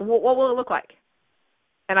what will it look like?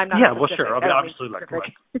 And I'm not. Yeah, specific. Well, sure. I mean, obviously,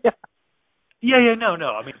 Yeah. No.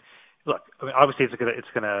 I mean, look. I mean, obviously, it's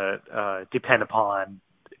gonna depend upon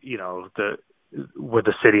what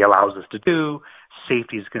the city allows us to do.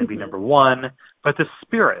 Safety is going to be number one, but the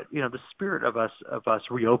spirit of us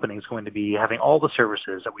reopening is going to be having all the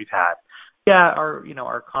services that we've had. Yeah,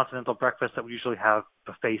 our continental breakfast that we usually have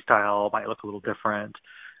buffet style might look a little different.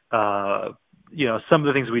 Some of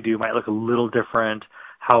the things we do might look a little different.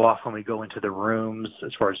 How often we go into the rooms,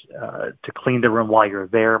 as far as to clean the room while you're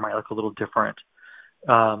there, might look a little different.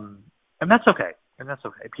 And that's okay.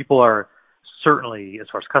 People are certainly, as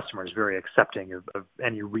far as customers, very accepting of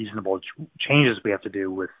any reasonable changes we have to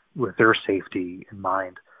do with their safety in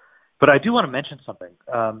mind. But I do want to mention something.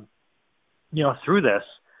 Through this,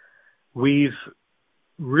 we've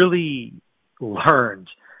really learned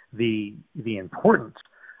the importance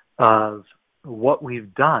of what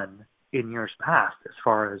we've done in years past as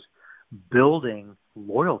far as building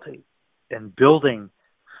loyalty and building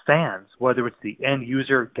fans, whether it's the end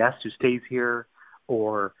user guest who stays here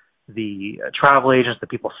or the travel agents, the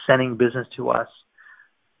people sending business to us.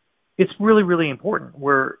 It's really, really important.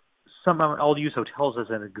 I'll use hotels as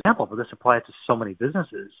an example, but this applies to so many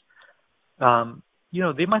businesses.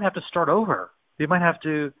 They might have to start over. They might have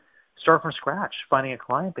to start from scratch, finding a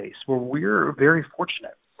client base, where we're very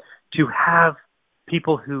fortunate to have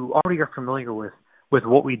people who already are familiar with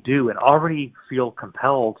what we do and already feel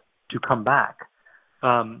compelled to come back.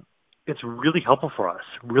 It's really helpful for us,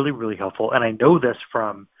 really, really helpful. And I know this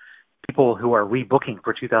from people who are rebooking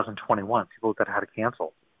for 2021, people that had to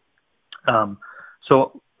cancel.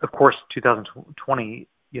 So, of course, 2020,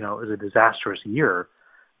 is a disastrous year,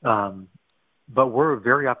 but we're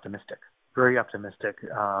very optimistic about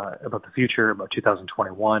the future, about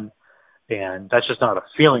 2021. And that's just not a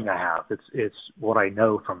feeling I have. It's what I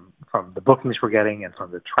know from the bookings we're getting and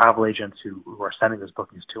from the travel agents who are sending those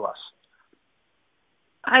bookings to us.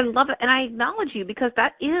 I love it, and I acknowledge you because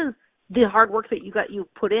that is the hard work that you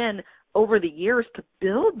put in over the years to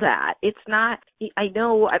build that. It's not. I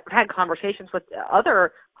know I've had conversations with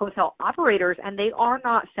other hotel operators, and they are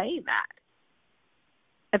not saying that.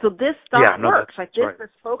 And so this stuff works. This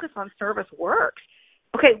focus on service works.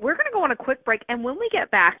 Okay, we're going to go on a quick break, and when we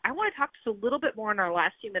get back, I want to talk just a little bit more in our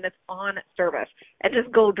last few minutes on service and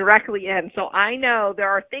just go directly in. So I know there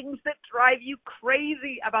are things that drive you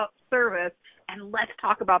crazy about service, and let's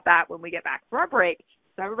talk about that when we get back from our break.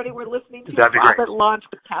 So everybody, we're listening to Profit Launch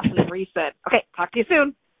with Kathleen Reason. Okay, talk to you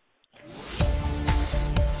soon.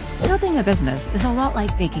 Building a business is a lot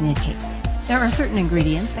like baking a cake. There are certain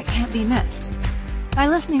ingredients that can't be missed. By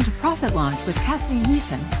listening to Profit Launch with Kathleen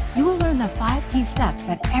Reason, you will learn the 5 key steps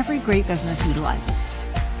that every great business utilizes.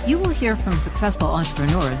 You will hear from successful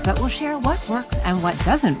entrepreneurs that will share what works and what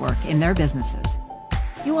doesn't work in their businesses.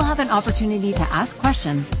 You will have an opportunity to ask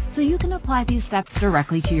questions so you can apply these steps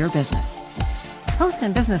directly to your business. Host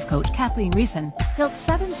and business coach Kathleen Reeson built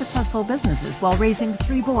 7 successful businesses while raising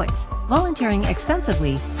 3 boys, volunteering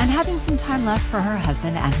extensively, and having some time left for her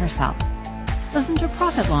husband and herself. Listen to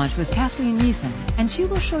Profit Launch with Kathleen Reeson, and she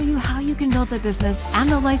will show you how you can build the business and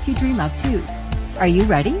the life you dream of, too. Are you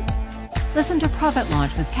ready? Listen to Profit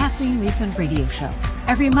Launch with Kathleen Reeson radio show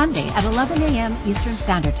every Monday at 11 a.m. Eastern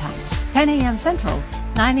Standard Time, 10 a.m. Central,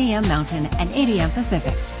 9 a.m. Mountain, and 8 a.m.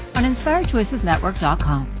 Pacific on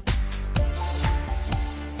InspiredChoicesNetwork.com.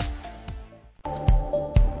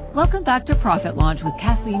 Welcome back to Profit Launch with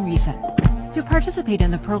Kathleen Reeson. To participate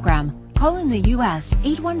in the program, call in the U.S.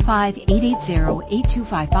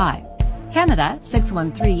 815-880-8255, Canada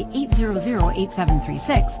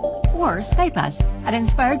 613-800-8736, or Skype us at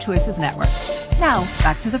Inspired Choices Network. Now,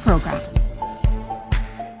 back to the program.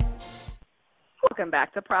 Welcome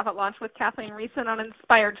back to Profit Launch with Kathleen Reeson on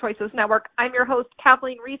Inspired Choices Network. I'm your host,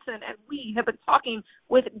 Kathleen Reeson, and we have been talking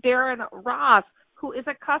with Darren Ross, who is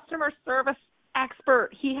a customer service expert.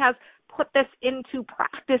 He has put this into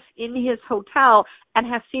practice in his hotel and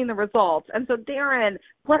has seen the results. And so, Darren,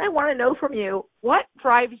 what I want to know from you, what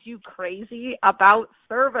drives you crazy about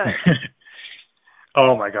service?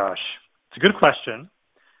 Oh, my gosh. It's a good question.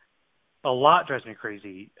 A lot drives me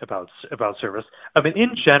crazy about service. I mean,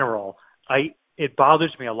 in general, it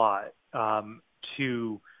bothers me a lot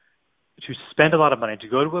to spend a lot of money to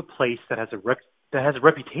go to a place that has a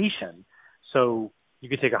reputation. So you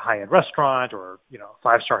could take a high-end restaurant or, a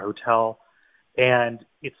 5-star hotel, and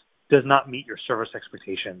it does not meet your service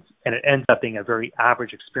expectations, and it ends up being a very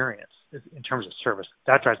average experience in terms of service.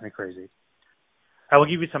 That drives me crazy. I will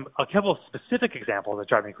give you a couple of specific examples that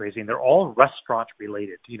drive me crazy, and they're all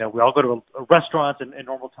restaurant-related. We all go to restaurants in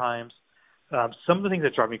normal times. Some of the things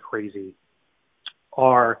that drive me crazy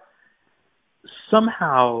are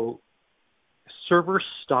somehow servers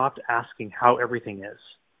stopped asking how everything is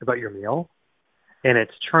about your meal, and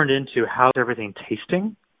it's turned into how's everything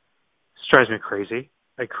tasting. This drives me crazy.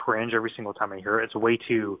 I cringe every single time I hear it. It's way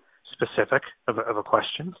too specific of a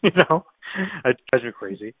question, It drives me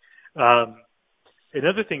crazy.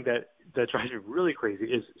 Another thing that drives me really crazy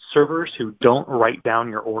is servers who don't write down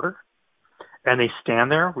your order, and they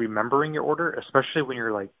stand there remembering your order, especially when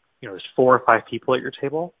you're there's 4 or 5 people at your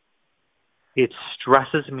table. It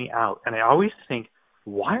stresses me out, and I always think,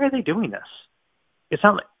 why are they doing this? I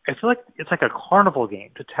feel like it's like a carnival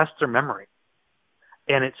game to test their memory,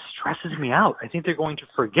 and it stresses me out. I think they're going to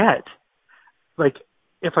forget.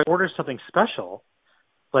 If I order something special,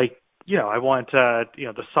 I want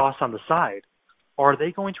the sauce on the side. How are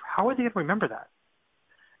they going to remember that?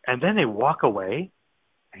 And then they walk away,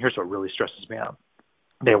 and here's what really stresses me out.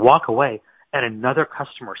 They walk away, and another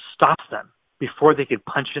customer stops them before they could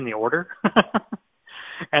punch in the order,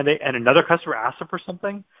 and another customer asks them for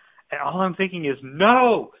something. And all I'm thinking is,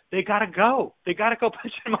 no, they got to go. They got to go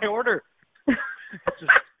punch in my order. It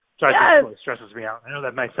just stresses me out. I know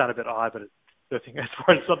that might sound a bit odd, but as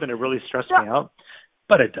far as something that really stressed me out,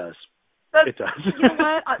 but it does. It does. You know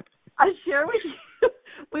what? I share with you.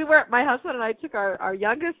 My husband and I took our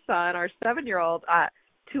youngest son, our 7-year-old,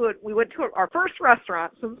 we went to our first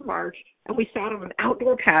restaurant since March, and we sat on an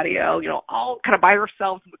outdoor patio, all kind of by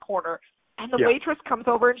ourselves in the corner. And the waitress comes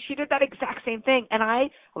over, and she did that exact same thing. And I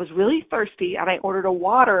was really thirsty, and I ordered a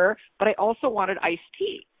water, but I also wanted iced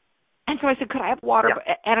tea. And so I said, could I have water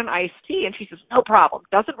and an iced tea? And she says, no problem.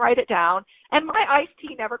 Doesn't write it down. And my iced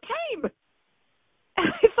tea never came. And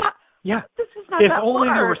I thought, this is not if that only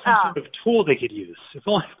water. There was some sort of tool they could use. If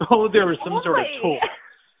only there was some sort of tool.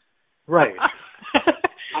 Right.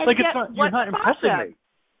 You're not impressing me.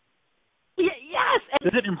 Yes.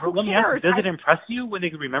 Let me ask you, does it impress you when they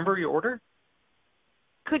can remember your order?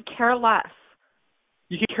 Could care less.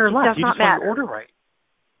 You could care less. You just want your order right.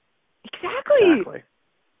 Exactly.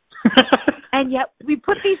 And yet we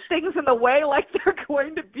put these things in the way like they're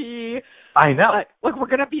going to be. I know. Like we're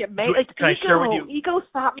going to be amazing. Can I share with you? Ego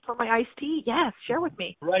stopped me for my iced tea. Yes, share with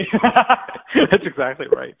me. Right. That's exactly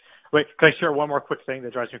right. Wait, can I share one more quick thing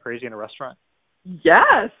that drives me crazy in a restaurant?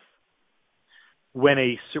 Yes. When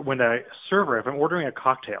a server, if I'm ordering a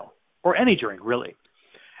cocktail or any drink really,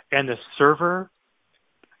 and the server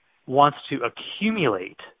wants to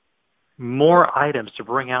accumulate more items to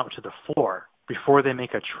bring out to the floor before they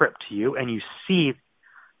make a trip to you, and you see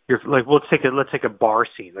let's take a bar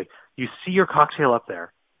scene. You see your cocktail up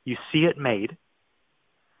there, you see it made,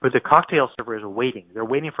 but the cocktail server is waiting. They're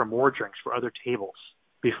waiting for more drinks for other tables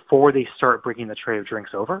before they start bringing the tray of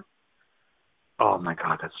drinks over. Oh my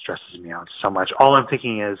God, that stresses me out so much. All I'm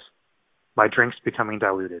thinking is, my drink's becoming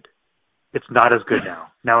diluted. It's not as good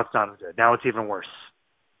now. Now it's not as good. Now it's even worse.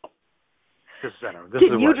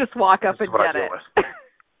 Can you just walk up and get it?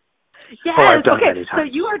 Yes. Oh, I've done okay. many So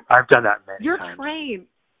times. you are. I've done that many You're times. trained.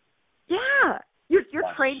 Yeah. You're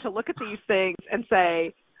Yes. trained to look at these things and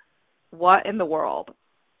say, "What in the world?"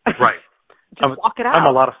 Right. Just walk it out. I'm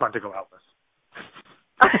a lot of fun to go out with.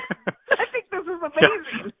 I think this is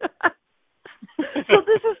amazing. So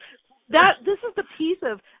this is the piece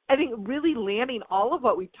of, I think, really landing all of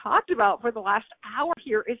what we've talked about for the last hour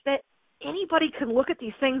here, is that anybody can look at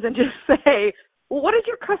these things and just say, well, what does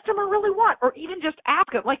your customer really want? Or even just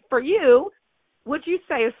ask them. Like for you, would you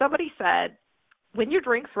say if somebody said, when your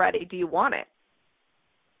drink's ready, do you want it?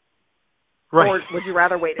 Right. Or would you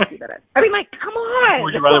rather wait a few minutes? I mean, like, come on.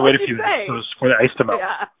 Would you rather wait a What few would you minutes say? for the ice to melt?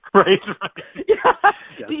 Yeah. Right. Yeah.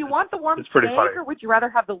 Yes, Do you want the warm it's pretty steak, funny. or would you rather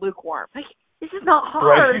have the lukewarm? Like, this is not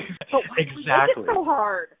hard. Right. But why do we make it so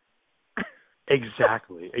hard?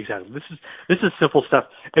 Exactly. This is simple stuff.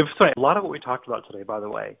 And sorry, a lot of what we talked about today, by the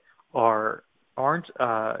way, aren't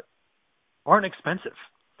expensive,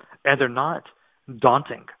 and they're not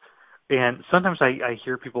daunting. And sometimes I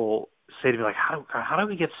hear people say to me, like, how do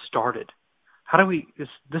we get started? How do we?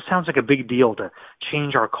 This sounds like a big deal to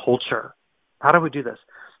change our culture. How do we do this?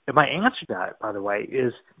 And my answer to that, by the way,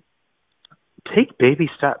 is take baby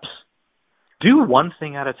steps. Do one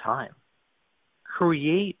thing at a time.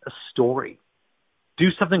 Create a story. Do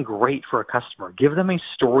something great for a customer. Give them a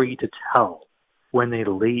story to tell when they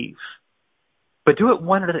leave. But do it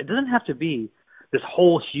one at a time. It doesn't have to be this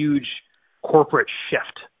whole huge corporate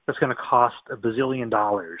shift that's going to cost $1 bazillion.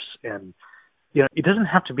 And, it doesn't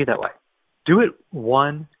have to be that way. Do it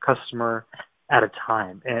one customer at a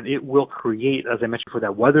time, and it will create, as I mentioned, for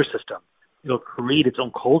that weather system, it'll create its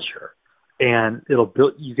own culture, and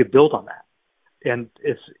you could build on that. And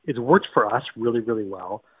it's worked for us really, really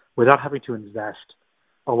well without having to invest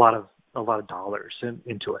a lot of dollars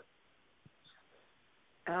into it.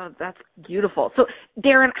 Oh, that's beautiful. So,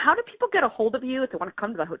 Darren, how do people get a hold of you if they want to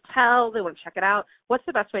come to the hotel, they want to check it out? What's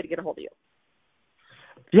the best way to get a hold of you?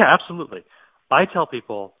 Yeah, absolutely. I tell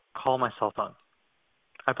people, call my cell phone.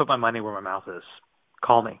 I put my money where my mouth is.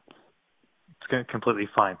 Call me. It's completely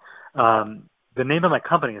fine. The name of my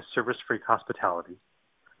company is Service Freak Hospitality.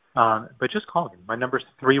 But just call me. My number is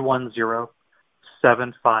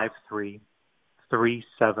 310-753-3707.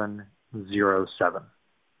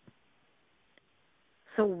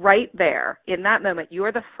 So right there, in that moment, you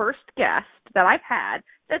are the first guest that I've had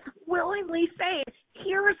that's willingly saying,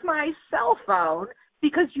 here's my cell phone,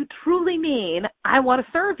 because you truly mean, I want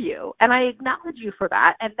to serve you. And I acknowledge you for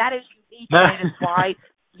that. And that is unique, and is why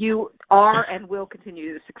you are and will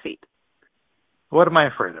continue to succeed. What am I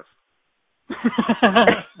afraid of?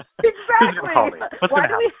 Exactly. Why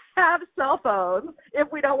do we have cell phones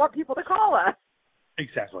if we don't want people to call us?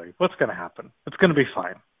 Exactly. What's going to happen? It's going to be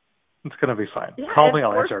fine. It's going to be fine. Yeah, call me.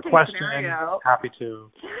 I'll answer a question. Scenario. Happy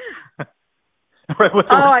to. Yeah. Right, what's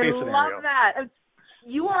the worst case scenario? love that.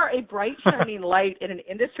 You are a bright, shining light in an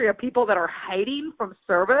industry of people that are hiding from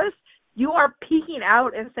service. You are peeking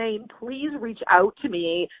out and saying, please reach out to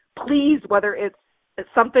me. Please, whether it's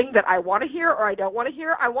something that I want to hear or I don't want to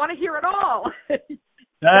hear, I want to hear it all.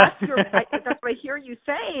 That's what I hear you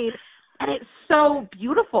saying, and it's so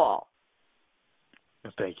beautiful.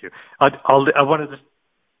 Thank you. I'll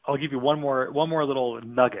give you one more little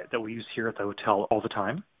nugget that we use here at the hotel all the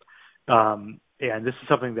time. And this is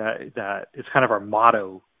something that it's kind of our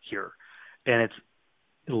motto here. And it's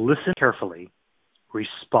listen carefully,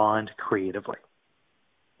 respond creatively.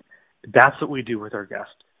 That's what we do with our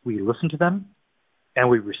guests. We listen to them and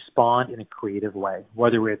we respond in a creative way,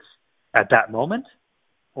 whether it's at that moment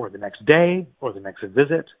or the next day or the next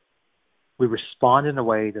visit. We respond in a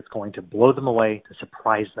way that's going to blow them away, to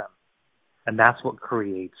surprise them. And that's what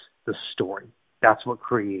creates the story. That's what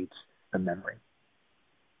creates the memory.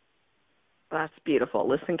 That's beautiful.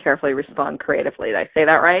 Listen carefully, respond creatively. Did I say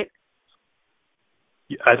that right?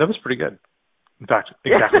 Yeah, that was pretty good. In fact,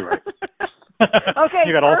 exactly right. Okay,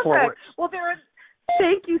 you got all 4 words. Well, Darren,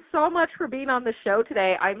 thank you so much for being on the show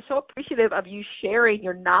today. I'm so appreciative of you sharing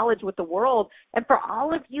your knowledge with the world. And for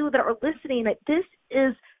all of you that are listening, this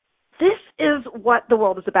is what the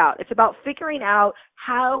world is about. It's about figuring out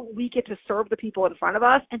how we get to serve the people in front of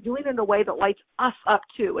us and doing it in a way that lights us up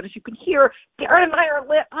too. And as you can hear, Darren and I are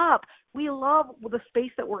lit up. We love the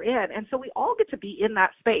space that we're in. And so we all get to be in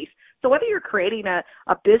that space. So whether you're creating a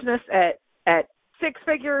business at 6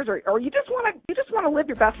 figures or you just want to live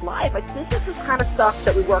your best life, like this is the kind of stuff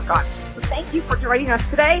that we work on. So thank you for joining us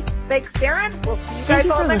today. Thanks, Darren. We'll see you guys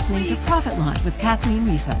all next week. Thank you for listening to Profit Launch with Kathleen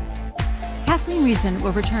Reason. Kathleen Reason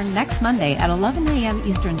will return next Monday at 11 a.m.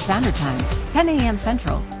 Eastern Standard Time, 10 a.m.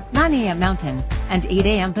 Central, 9 a.m. Mountain, and 8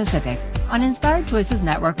 a.m. Pacific on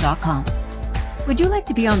InspiredChoicesNetwork.com. Would you like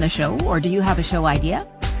to be on the show, or do you have a show idea?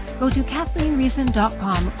 go to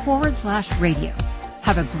kathleenreason.com/radio.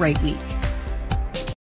 Have a great week.